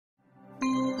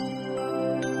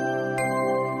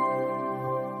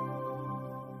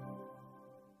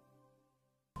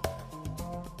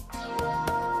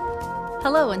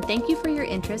Hello, and thank you for your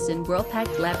interest in Whirl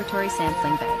Pak laboratory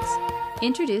sampling bags.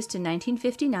 Introduced in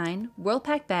 1959, Whirl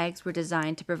Pak bags were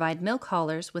designed to provide milk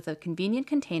haulers with a convenient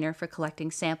container for collecting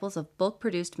samples of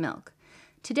bulk-produced milk.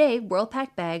 Today, Whirl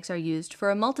Pak bags are used for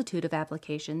a multitude of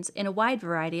applications in a wide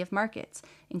variety of markets,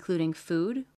 including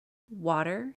food,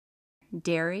 water,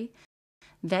 dairy,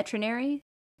 veterinary,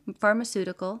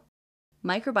 pharmaceutical,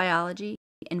 microbiology,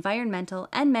 environmental,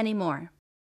 and many more.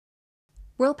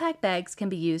 Whirl Pak bags can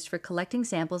be used for collecting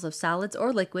samples of solids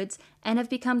or liquids and have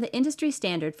become the industry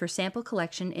standard for sample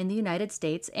collection in the United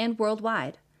States and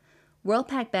worldwide. Whirl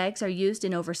Pak bags are used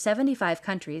in over 75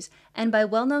 countries and by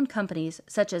well-known companies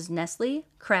such as Nestle,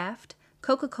 Kraft,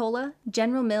 Coca-Cola,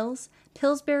 General Mills,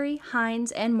 Pillsbury,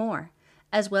 Heinz, and more,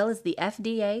 as well as the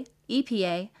FDA,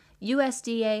 EPA,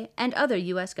 USDA, and other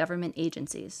U.S. government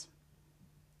agencies.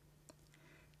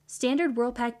 Standard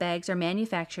Whirl Pak bags are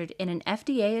manufactured in an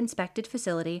FDA-inspected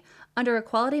facility under a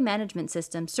quality management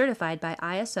system certified by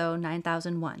ISO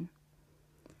 9001.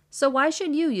 So why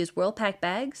should you use Whirl Pak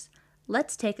bags?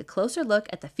 Let's take a closer look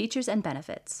at the features and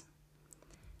benefits.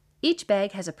 Each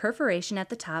bag has a perforation at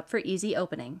the top for easy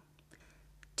opening.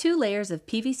 2 layers of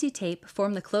PVC tape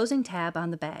form the closing tab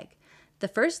on the bag. The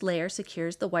first layer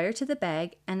secures the wire to the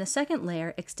bag, and the second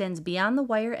layer extends beyond the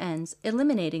wire ends,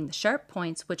 eliminating the sharp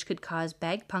points which could cause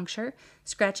bag puncture,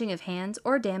 scratching of hands,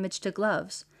 or damage to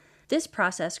gloves. This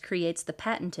process creates the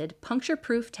patented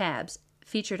puncture-proof tabs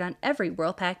featured on every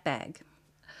Whirl Pak bag.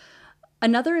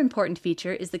 Another important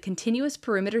feature is the continuous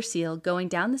perimeter seal going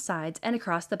down the sides and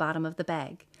across the bottom of the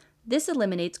bag. This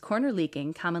eliminates corner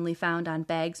leaking commonly found on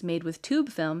bags made with tube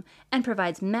film and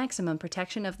provides maximum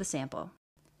protection of the sample.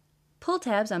 Pull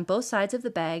tabs on both sides of the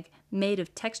bag, made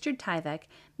of textured Tyvek,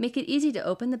 make it easy to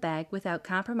open the bag without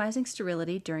compromising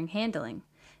sterility during handling.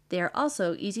 They are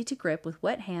also easy to grip with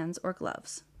wet hands or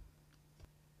gloves.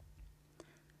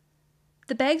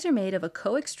 The bags are made of a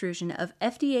co-extrusion of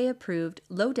FDA-approved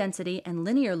low-density and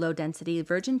linear low-density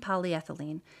virgin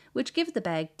polyethylene, which give the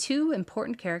bag 2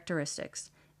 important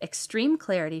characteristics: extreme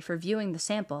clarity for viewing the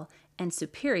sample and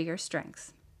superior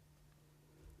strength.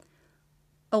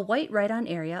 A white write-on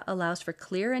area allows for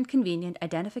clear and convenient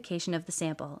identification of the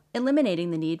sample,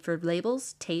 eliminating the need for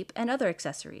labels, tape, and other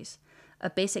accessories. A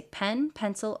basic pen,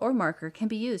 pencil, or marker can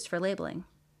be used for labeling.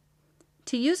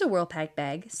 To use a Whirl Pak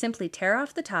bag, simply tear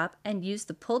off the top and use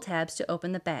the pull tabs to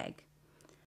open the bag.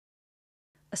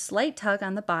 A slight tug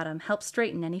on the bottom helps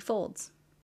straighten any folds.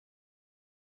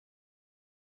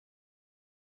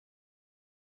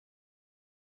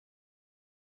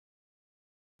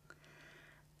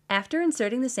 After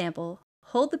inserting the sample,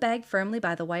 hold the bag firmly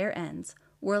by the wire ends,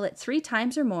 whirl it 3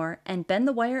 times or more, and bend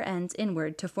the wire ends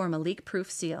inward to form a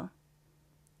leak-proof seal.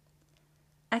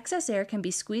 Excess air can be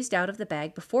squeezed out of the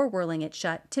bag before whirling it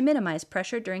shut to minimize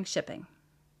pressure during shipping.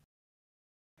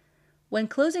 When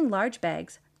closing large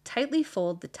bags, tightly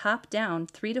fold the top down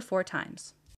 3 to 4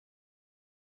 times.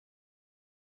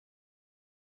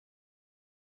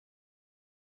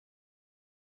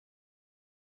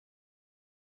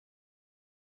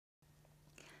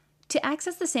 To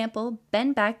access the sample,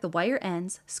 bend back the wire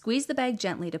ends, squeeze the bag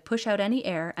gently to push out any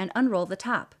air, and unroll the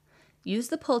top. Use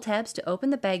the pull tabs to open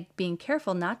the bag, being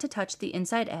careful not to touch the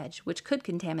inside edge, which could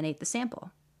contaminate the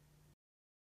sample.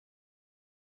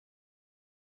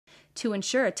 To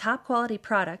ensure a top-quality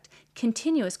product,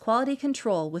 continuous quality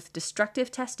control with destructive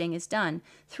testing is done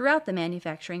throughout the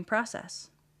manufacturing process.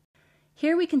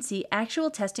 Here we can see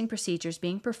actual testing procedures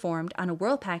being performed on a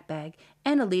Whirl Pak bag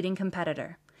and a leading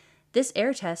competitor. This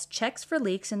air test checks for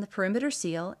leaks in the perimeter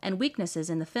seal and weaknesses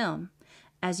in the film.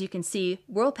 As you can see,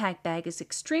 Whirl Pak bag is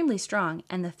extremely strong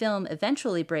and the film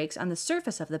eventually breaks on the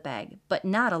surface of the bag, but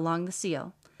not along the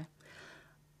seal.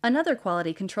 Another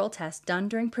quality control test done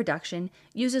during production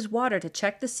uses water to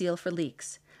check the seal for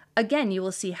leaks. Again, you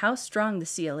will see how strong the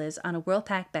seal is on a Whirl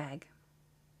Pak bag.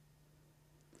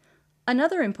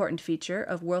 Another important feature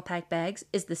of Whirl Pak bags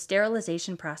is the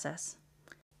sterilization process.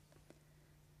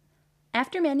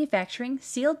 After manufacturing,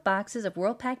 sealed boxes of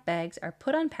Whirl Pak bags are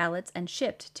put on pallets and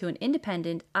shipped to an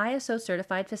independent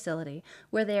ISO-certified facility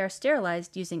where they are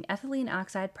sterilized using ethylene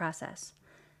oxide process.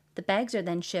 The bags are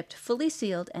then shipped fully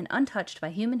sealed and untouched by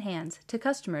human hands to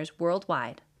customers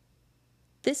worldwide.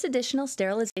 This additional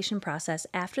sterilization process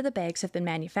after the bags have been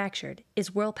manufactured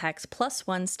is Whirl Pak's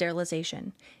 +1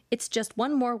 sterilization. It's just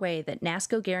one more way that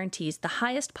Nasco guarantees the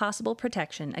highest possible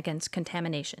protection against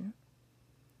contamination.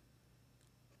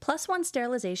 +1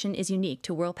 sterilization is unique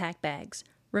to Whirl Pak bags.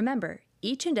 Remember,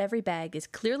 each and every bag is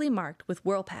clearly marked with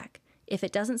Whirl Pak. If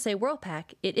it doesn't say Whirl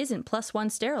Pak, it isn't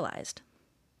 +1 sterilized.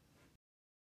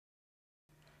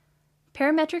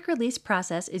 Parametric release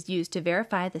process is used to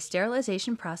verify the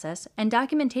sterilization process, and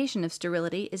documentation of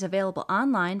sterility is available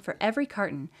online for every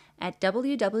carton at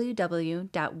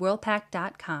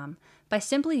www.whirlpak.com by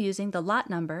simply using the lot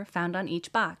number found on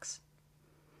each box.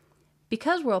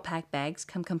 Because Whirl Pak bags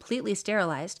come completely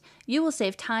sterilized, you will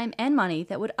save time and money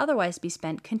that would otherwise be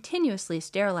spent continuously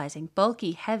sterilizing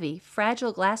bulky, heavy,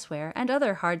 fragile glassware and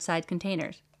other hard-side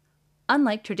containers.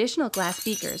 Unlike traditional glass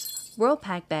beakers, Whirl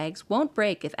Pak bags won't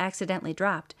break if accidentally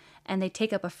dropped, and they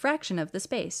take up a fraction of the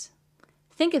space.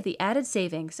 Think of the added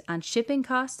savings on shipping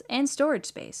costs and storage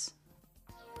space.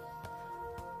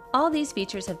 All these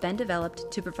features have been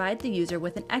developed to provide the user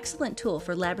with an excellent tool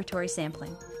for laboratory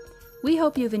sampling. We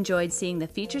hope you've enjoyed seeing the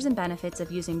features and benefits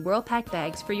of using Whirl Pak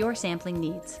bags for your sampling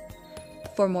needs.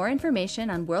 For more information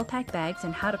on Whirl Pak bags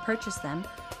and how to purchase them,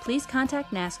 please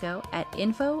contact Nasco at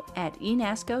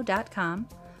info@enasco.com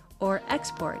or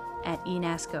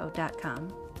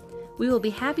export@enasco.com. We will be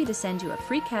happy to send you a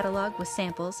free catalog with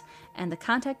samples and the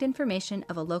contact information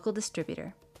of a local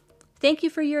distributor. Thank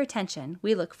you for your attention.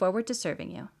 We look forward to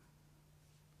serving you.